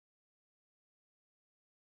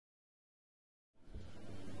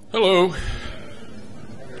Hello,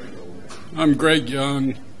 I'm Gregg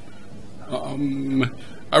Young.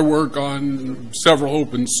 I work on several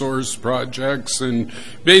open source projects, and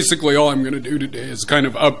basically all I'm going to do today is kind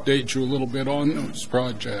of update you a little bit on those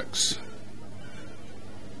projects.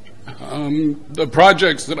 The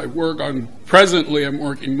projects that I work on presently, I'm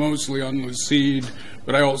working mostly on Lucide,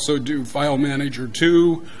 but I also do File Manager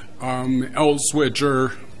 2,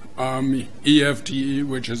 Lswitcher, eFTE,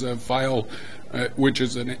 which is a file, which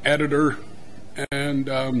is an editor, and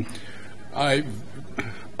I've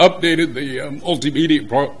updated the multimedia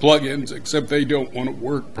plugins, except they don't want to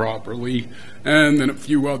work properly, and then a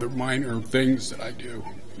few other minor things that I do.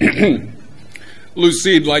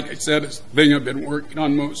 Lucide, like I said, is the thing I've been working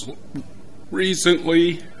on most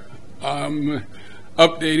recently.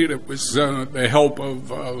 Updated it with the help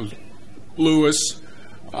of Lewis.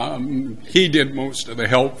 He did most of the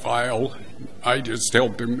help file. I just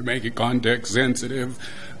helped him to make it context sensitive.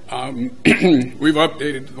 We've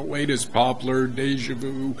updated to the latest Poplar, Deja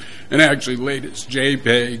Vu, and actually latest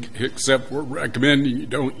JPEG, except we're recommending you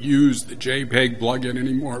don't use the JPEG plugin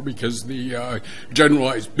anymore because the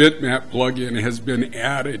generalized bitmap plugin has been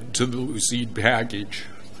added to the Lucide package.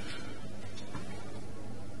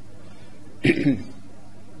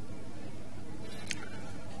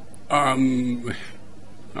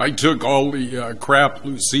 I took all the crap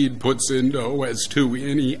Lucide puts into OS2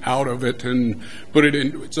 INI out of it and put it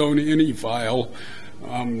into its own INI file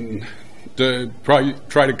to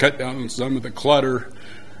try to cut down on some of the clutter.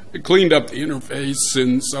 It cleaned up the interface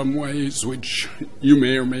in some ways, which you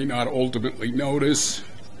may or may not ultimately notice,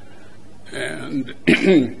 and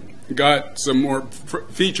got some more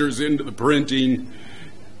features into the printing,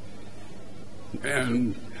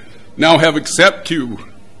 and now have accept queue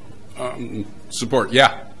support.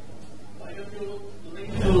 Yeah. Why don't you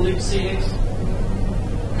link to Lucide?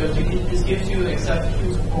 Because this gives you accept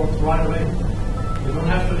queue support right away. You don't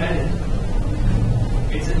have to edit.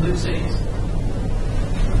 It's in Lucide.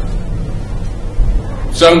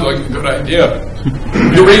 Sounds like a good idea.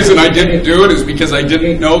 The reason I didn't do it is because I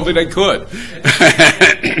didn't know that I could.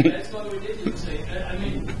 That's what we did in Lucide. I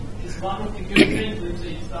mean, it's one of the good things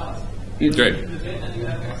Lucide does. Okay.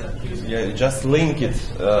 Yeah, just link it,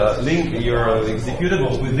 link your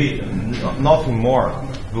executable with it. Nothing more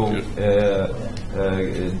will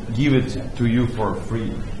give it to you for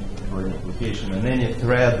free for an application. And any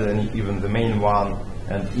thread, and even the main one,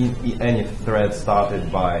 and any thread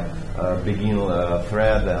started by begin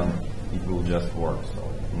thread, and it will just work.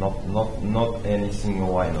 So not any single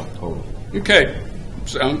line of code. Okay,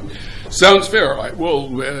 sounds fair. I will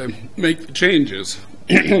make the changes.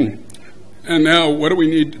 And now, what do we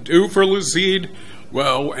need to do for Lucide?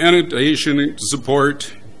 Well, annotation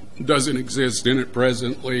support doesn't exist in it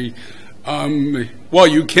presently. While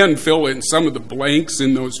you can fill in some of the blanks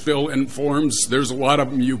in those fill-in forms, there's a lot of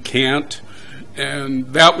them you can't.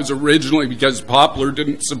 And that was originally because Poplar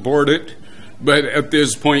didn't support it. But at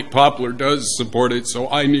this point, Poplar does support it, so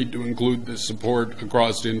I need to include the support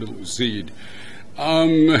across into Lucide.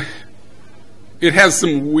 It has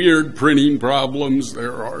some weird printing problems.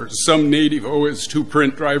 There are some native OS2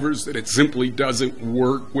 print drivers that it simply doesn't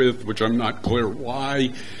work with, which I'm not clear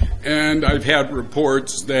why. And I've had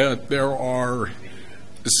reports that there are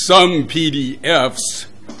some PDFs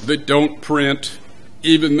that don't print,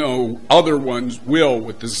 even though other ones will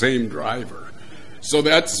with the same driver. So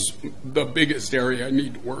that's the biggest area I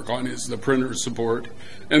need to work on, is the printer support.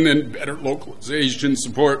 And then better localization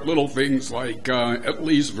support, little things like, at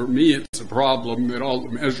least for me, it's a problem that all the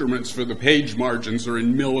measurements for the page margins are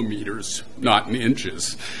in millimeters, not in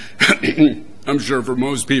inches. I'm sure for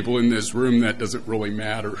most people in this room that doesn't really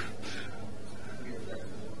matter.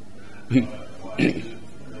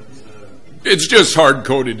 It's just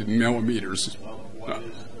hard-coded in millimeters.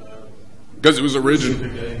 Because it was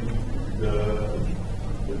originally the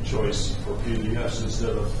choice for PDFs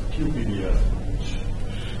instead of QPDF.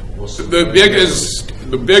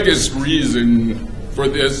 The biggest reason for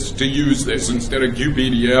this, to use this instead of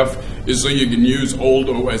QPDF, is so you can use old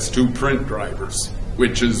OS2 print drivers,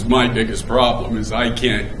 which is my biggest problem. Is I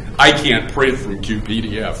can't print from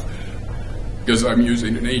QPDF because I'm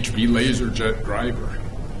using an HP LaserJet driver.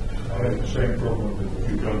 I have the same problem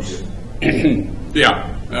with QPDF. Yeah,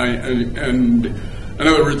 and in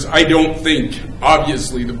other words, I don't think,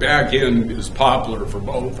 obviously the back end is Poplar for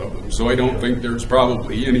both of them, so I don't think there's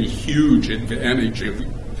probably any huge advantage of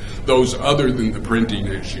those other than the printing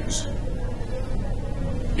issues.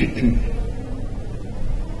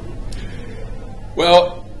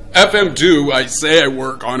 Well, FM2, I say I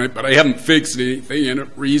work on it, but I haven't fixed anything in it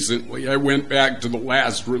recently. I went back to the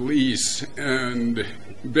last release, and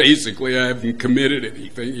basically I haven't committed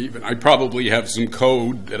anything even. I probably have some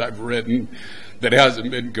code that I've written that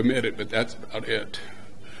hasn't been committed, but that's about it.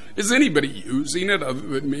 Is anybody using it other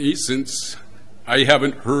than me, since I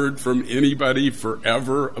haven't heard from anybody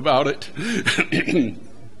forever about it?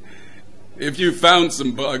 If you found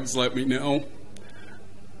some bugs, let me know.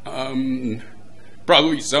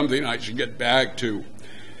 Probably something I should get back to.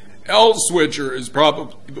 Lswitcher is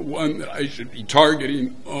probably the one that I should be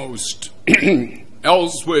targeting most.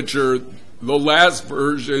 Lswitcher, the last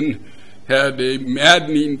version, had a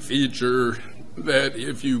maddening feature that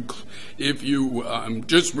if you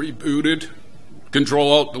just rebooted,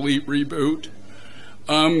 Control-Alt-Delete reboot,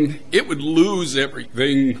 it would lose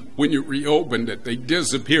everything when you reopened it. They'd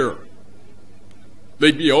disappear.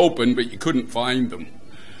 They'd be open, but you couldn't find them.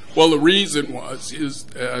 Well, the reason is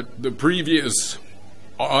that the previous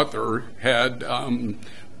author had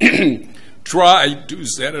tried to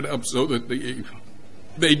set it up so that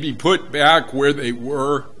they'd be put back where they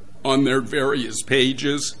were on their various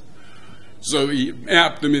pages. So he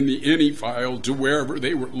mapped them in the INI file to wherever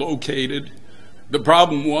they were located. The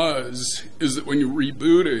problem is that when you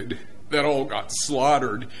rebooted, that all got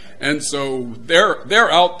slaughtered, and so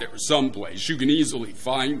they're out there someplace. You can easily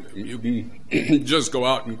find them. You can just go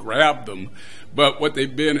out and grab them. But what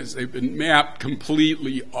they've been is they've been mapped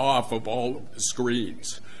completely off of all of the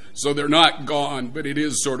screens. So they're not gone, but it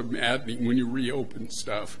is sort of maddening when you reopen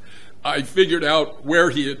stuff. I figured out where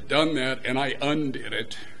he had done that, and I undid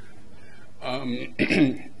it.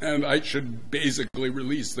 And I should basically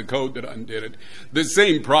release the code that undid it. The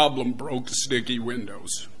same problem broke sticky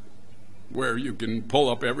windows, where you can pull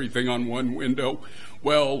up everything on one window.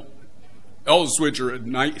 Well, Lswitcher had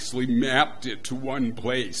nicely mapped it to one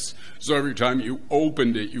place. So every time you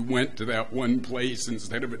opened it, you went to that one place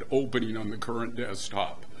instead of it opening on the current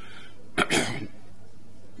desktop.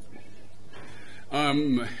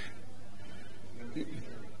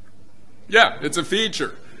 Yeah, it's a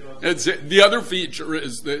feature. The other feature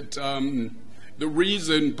is that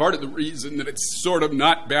part of the reason that it's sort of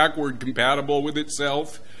not backward compatible with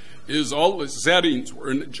itself is all the settings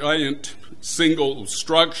were in a giant single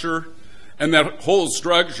structure, and that whole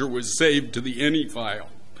structure was saved to the INI file.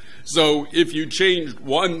 So if you changed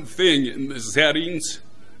one thing in the settings,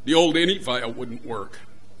 the old INI file wouldn't work.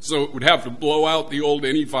 So it would have to blow out the old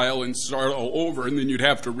INI file and start all over, and then you'd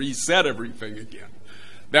have to reset everything again.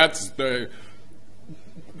 That's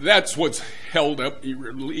what's held up me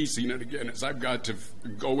releasing it again, is I've got to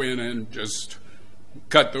go in and just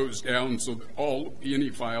cut those down so that all of the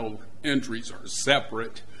INI file entries are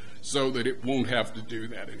separate so that it won't have to do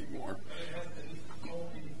that anymore.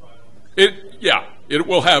 It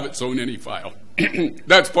will have its own INI file.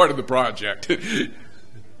 That's part of the project.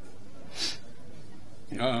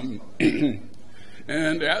 And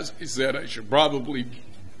as I said, I should probably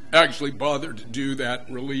actually bother to do that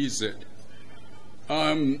and release it.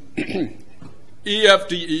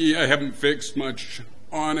 eFTE, I haven't fixed much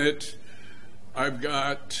on it. I've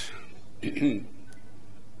got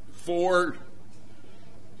 4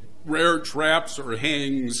 rare traps or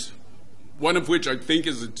hangs, one of which I think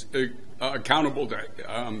is accountable to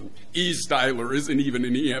eStyler, isn't even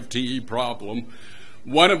an eFTE problem.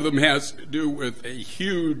 One of them has to do with a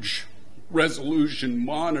huge resolution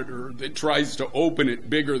monitor that tries to open it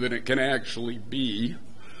bigger than it can actually be.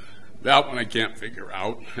 That one I can't figure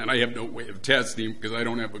out, and I have no way of testing because I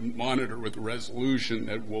don't have a monitor with a resolution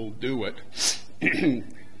that will do it.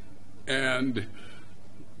 And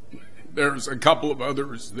there's a couple of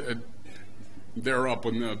others that they're up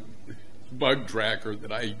on the bug tracker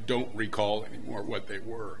that I don't recall anymore what they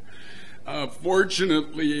were.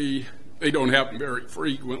 Fortunately, they don't happen very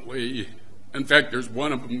frequently. In fact, there's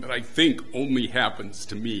one of them that I think only happens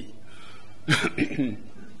to me.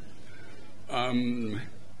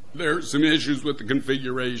 There's some issues with the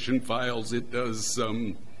configuration files. It does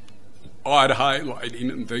some odd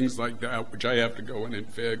highlighting and things like that, which I have to go in and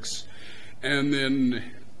fix. And then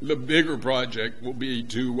the bigger project will be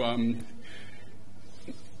to,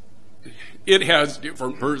 it has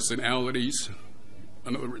different personalities.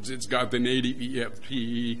 In other words, it's got the native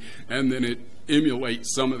eFTE, and then it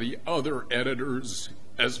emulates some of the other editors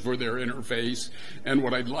as for their interface. And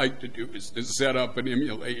what I'd like to do is to set up an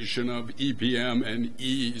emulation of EPM and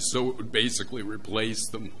E so it would basically replace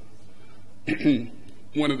them.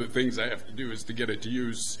 One of the things I have to do is to get it to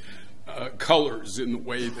use colors in the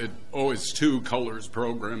way that OS2 colors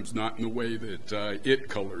programs, not in the way that it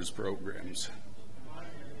colors programs.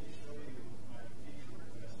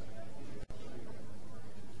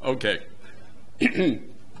 Okay.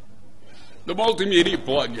 The multimedia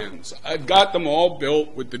plugins, I've got them all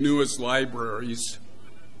built with the newest libraries.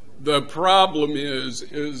 The problem is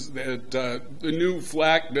that the new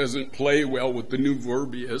FLAC doesn't play well with the new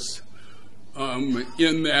Verbius,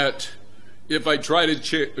 in that if I try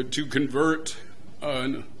to convert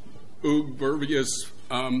an OOG Verbius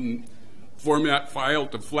format file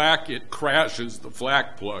to FLAC, it crashes the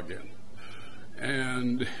FLAC plugin.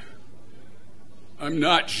 And I'm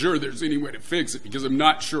not sure there's any way to fix it, because I'm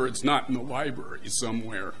not sure it's not in the library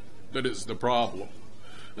somewhere that is the problem.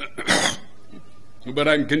 But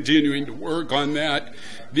I'm continuing to work on that.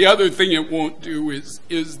 The other thing it won't do is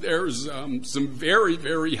there's some very,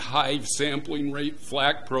 very high sampling rate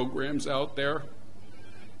FLAC programs out there,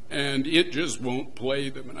 and it just won't play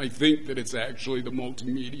them. And I think that it's actually the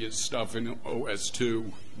multimedia stuff in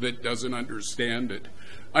OS2 that doesn't understand it.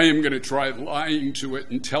 I am going to try lying to it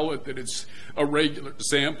and tell it that it's a regular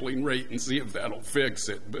sampling rate and see if that'll fix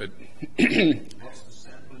it. But what's the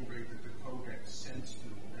sampling rate that the codec sends to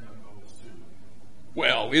in OS2?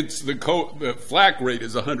 Well, it's the FLAC rate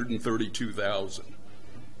is 132,000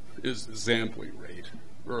 is the sampling rate,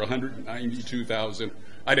 or 192,000.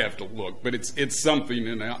 I'd have to look, but it's something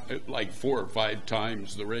in like 4 or 5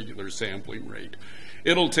 times the regular sampling rate.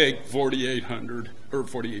 It'll take 4,800 or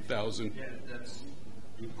 48,000. Yeah,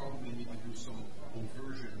 you probably need to do some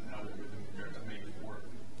conversion algorithm there to make it work.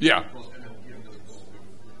 Yeah.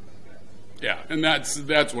 Yeah, and that's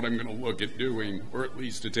what I'm going to look at doing, or at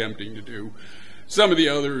least attempting to do. Some of the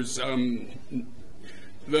others,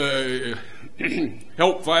 the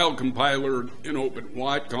help file compiler in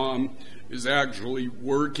OpenWatcom is actually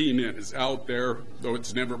working and is out there, though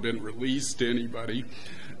it's never been released to anybody.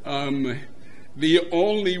 The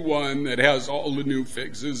only one that has all the new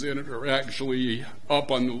fixes in it are actually up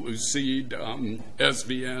on the Lucide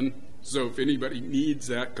SVN. So if anybody needs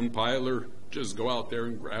that compiler, just go out there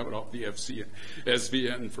and grab it off the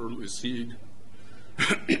SVN for Lucide.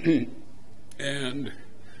 And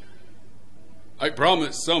I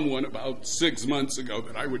promised someone about 6 months ago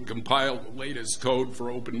that I would compile the latest code for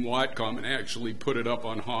OpenWatcom and actually put it up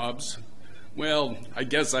on Hobbs. Well, I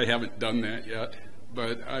guess I haven't done that yet,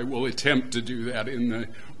 but I will attempt to do that in the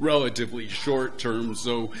relatively short term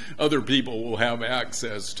so other people will have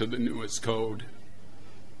access to the newest code.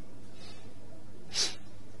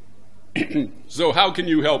 So how can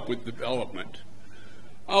you help with development?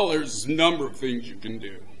 Oh, there's a number of things you can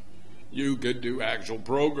do. You could do actual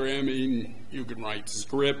programming. You can write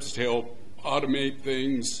scripts to help automate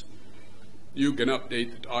things. You can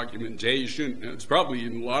update the documentation. And it's probably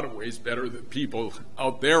in a lot of ways better that people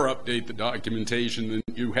out there update the documentation than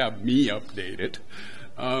you have me update it.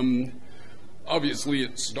 Obviously,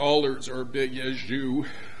 installers are a big issue.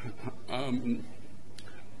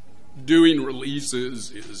 Doing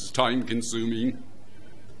releases is time-consuming,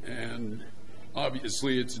 and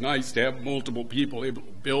obviously it's nice to have multiple people able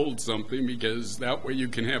to build something, because that way you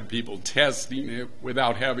can have people testing it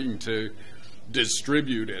without having to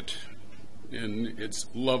distribute it in its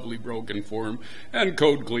lovely broken form. And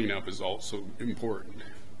code cleanup is also important.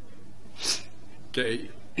 Okay.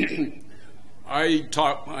 I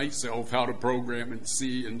taught myself how to program in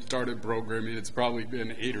C and started programming. It's probably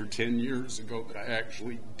been 8 or 10 years ago that I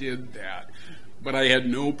actually did that, but I had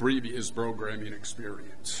no previous programming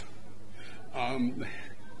experience. And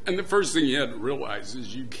the first thing you had to realize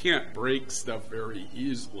is you can't break stuff very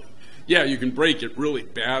easily. Yeah, you can break it really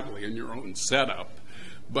badly in your own setup,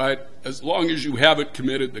 but as long as you haven't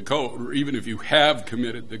committed the code, or even if you have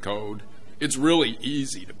committed the code, it's really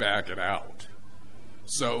easy to back it out.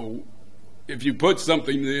 So if you put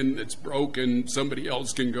something in that's broken, somebody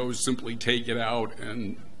else can go simply take it out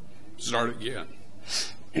and start again.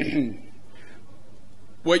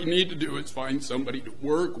 What you need to do is find somebody to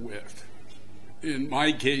work with. In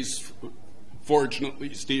my case,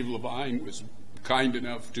 fortunately, Steve Levine was kind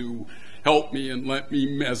enough to help me and let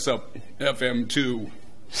me mess up FM2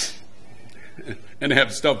 and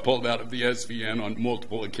have stuff pulled out of the SVN on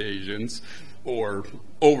multiple occasions or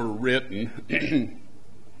overwritten.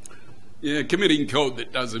 Yeah, committing code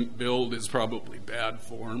that doesn't build is probably bad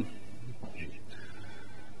form.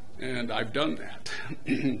 And I've done that.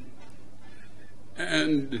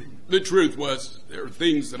 And the truth was, there are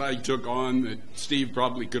things that I took on that Steve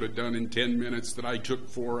probably could have done in 10 minutes that I took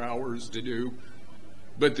 4 hours to do.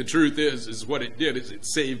 But the truth is what it did is it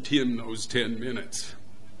saved him those 10 minutes.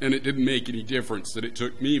 And it didn't make any difference that it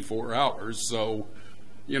took me 4 hours. So,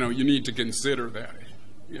 you need to consider that.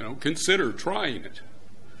 Consider trying it.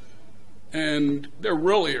 And there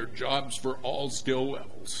really are jobs for all skill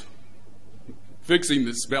levels. Fixing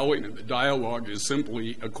the spelling and the dialogue is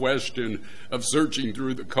simply a question of searching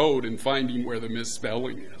through the code and finding where the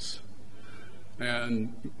misspelling is.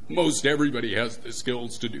 And most everybody has the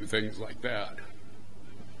skills to do things like that.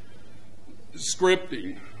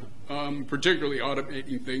 Scripting, particularly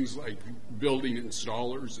automating things like building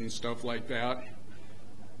installers and stuff like that.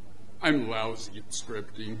 I'm lousy at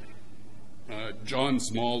scripting. John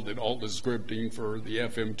Small did all the scripting for the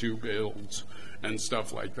FM2 builds and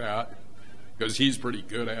stuff like that, because he's pretty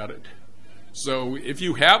good at it. So if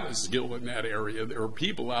you have a skill in that area, there are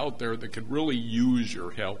people out there that could really use your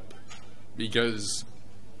help, because,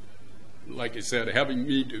 like I said, having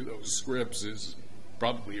me do those scripts is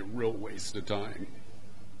probably a real waste of time.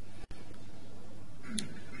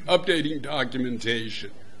 Updating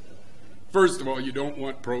documentation. First of all, you don't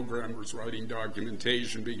want programmers writing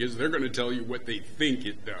documentation, because they're going to tell you what they think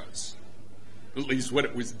it does, at least what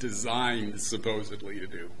it was designed supposedly to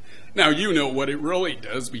do. Now, you know what it really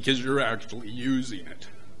does because you're actually using it.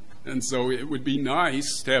 And so it would be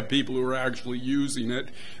nice to have people who are actually using it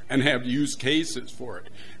and have use cases for it.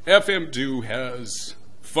 FM2 has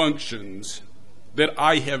functions that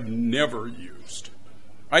I have never used.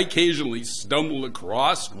 I occasionally stumble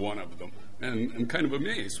across one of them, and I'm kind of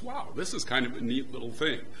amazed. Wow, this is kind of a neat little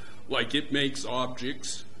thing. Like, it makes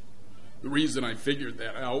objects. The reason I figured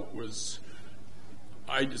that out was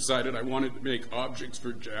I decided I wanted to make objects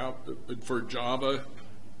for Java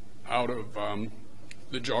out of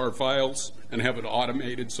the jar files and have it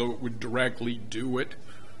automated so it would directly do it.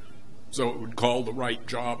 So it would call the right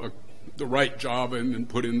Java and then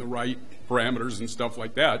put in the right parameters and stuff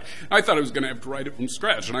like that. I thought I was going to have to write it from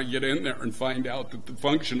scratch, and I get in there and find out that the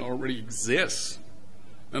function already exists.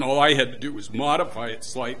 And all I had to do was modify it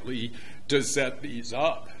slightly to set these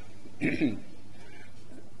up.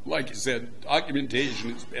 Like I said, documentation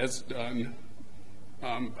is best done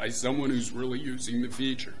by someone who's really using the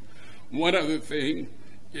feature. One other thing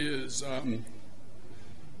is the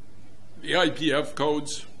IPF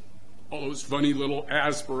codes, all those funny little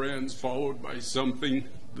aspirants followed by something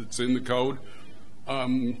that's in the code.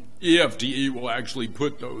 eFTE will actually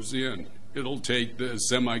put those in. It'll take the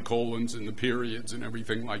semicolons and the periods and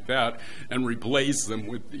everything like that and replace them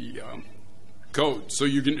with the code. So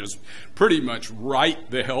you can just pretty much write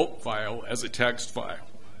the help file as a text file,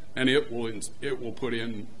 and it will put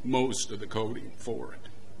in most of the coding for it.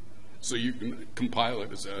 So you can compile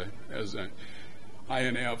it as an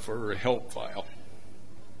INF or a help file.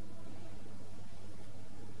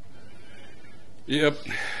 Yep,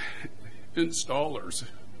 installers.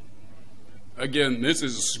 Again, this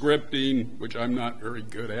is scripting, which I'm not very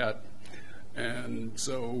good at. And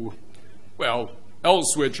so, well,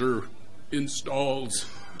 Lswitcher installs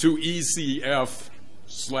to ECF/apps,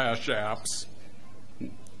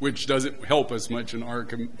 which doesn't help us much in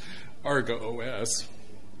Arca OS,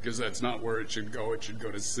 because that's not where it should go. It should go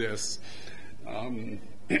to sys.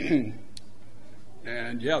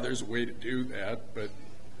 And yeah, there's a way to do that,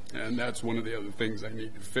 and that's one of the other things I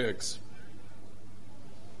need to fix.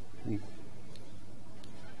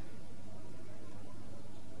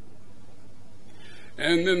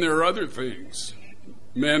 And then there are other things.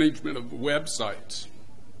 Management of websites.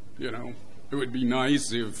 You know, it would be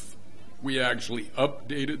nice if we actually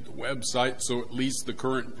updated the website so at least the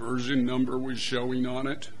current version number was showing on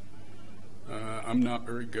it. I'm not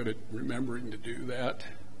very good at remembering to do that.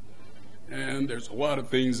 And there's a lot of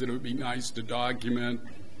things that it would be nice to document,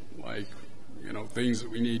 like, you know, things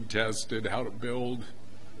that we need tested, how to build,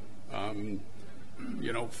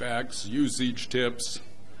 you know, facts, usage tips.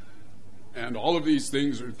 And all of these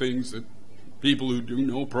things are things that people who do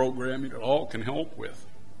no programming at all can help with.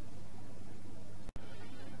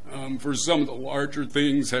 For some of the larger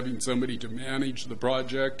things, having somebody to manage the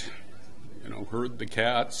project, you know, herd the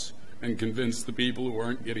cats and convince the people who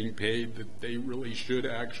aren't getting paid that they really should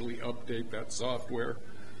actually update that software.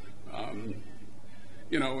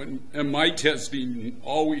 You know, and my testing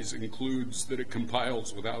always includes that it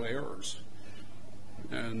compiles without errors.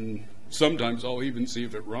 And sometimes I'll even see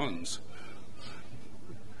if it runs.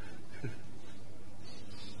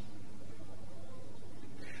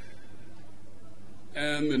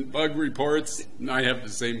 And then bug reports, I have the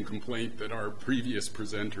same complaint that our previous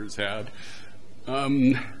presenters had.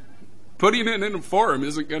 Putting it in a forum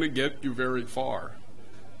isn't going to get you very far.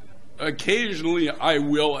 Occasionally, I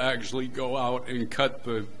will actually go out and cut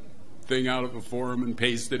the thing out of the forum and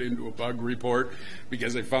paste it into a bug report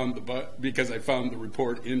because I found the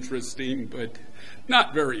report interesting, but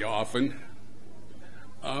not very often.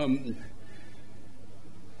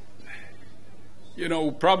 You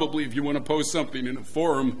know, probably if you want to post something in a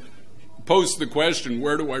forum, post the question,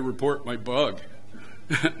 where do I report my bug?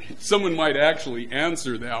 Someone might actually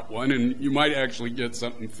answer that one, and you might actually get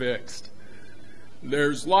something fixed.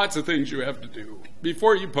 There's lots of things you have to do.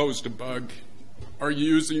 Before you post a bug, Are you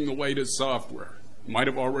using the latest software? Might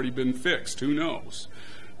have already been fixed, who knows?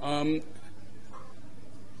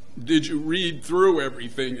 Did you read through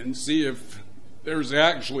everything and see if there's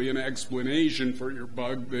actually an explanation for your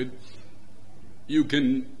bug that you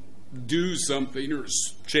can do something or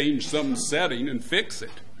change some setting and fix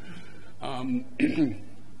it? Can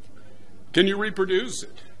you reproduce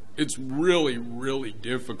it? It's really, really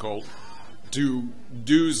difficult to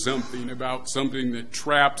do something about something that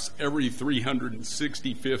traps every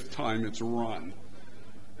 365th time it's run.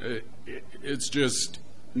 It's just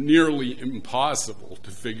nearly impossible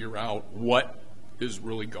to figure out what is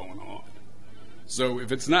really going on. So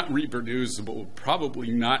if it's not reproducible,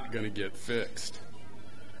 probably not going to get fixed.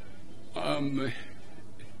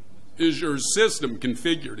 Is your system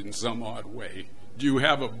configured in some odd way? Do you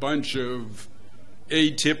have a bunch of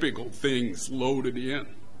atypical things loaded in?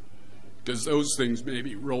 Because those things may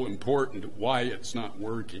be real important to why it's not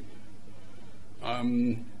working.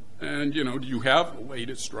 And, you know, do you have the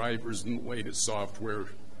latest drivers and the latest software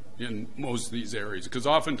in most of these areas? Because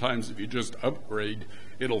oftentimes if you just upgrade,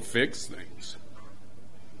 it'll fix things.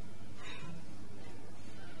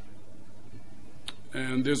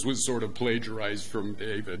 And this was sort of plagiarized from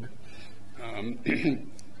David.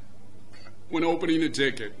 When opening a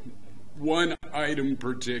ticket, one item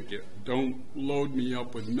per ticket. Don't load me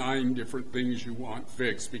up with 9 different things you want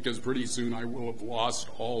fixed, because pretty soon I will have lost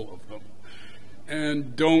all of them.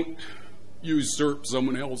 And don't usurp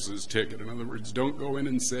someone else's ticket. In other words, don't go in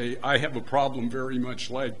and say, I have a problem very much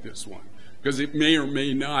like this one, because it may or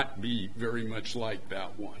may not be very much like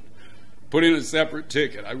that one. Put in a separate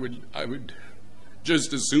ticket. I would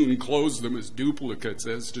just as soon close them as duplicates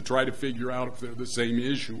as to try to figure out if they're the same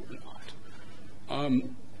issue or not.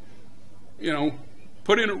 You know,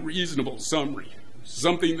 put in a reasonable summary,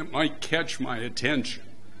 something that might catch my attention.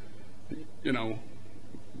 You know,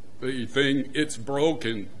 the thing, it's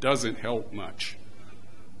broken, doesn't help much.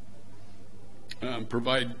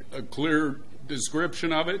 Provide a clear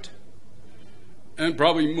description of it, and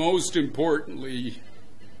probably most importantly,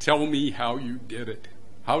 tell me how you did it.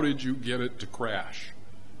 How did you get it to crash?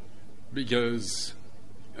 Because,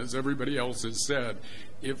 as everybody else has said,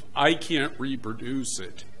 if I can't reproduce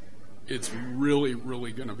it, it's really,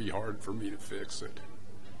 really going to be hard for me to fix it.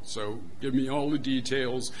 So give me all the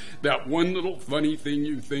details. That one little funny thing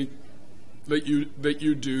you think that you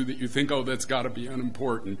do that you think, oh, that's got to be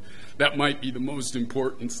unimportant, that might be the most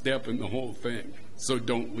important step in the whole thing. So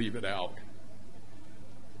don't leave it out.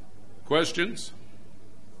 Questions?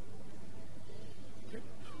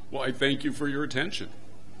 Well, I thank you for your attention.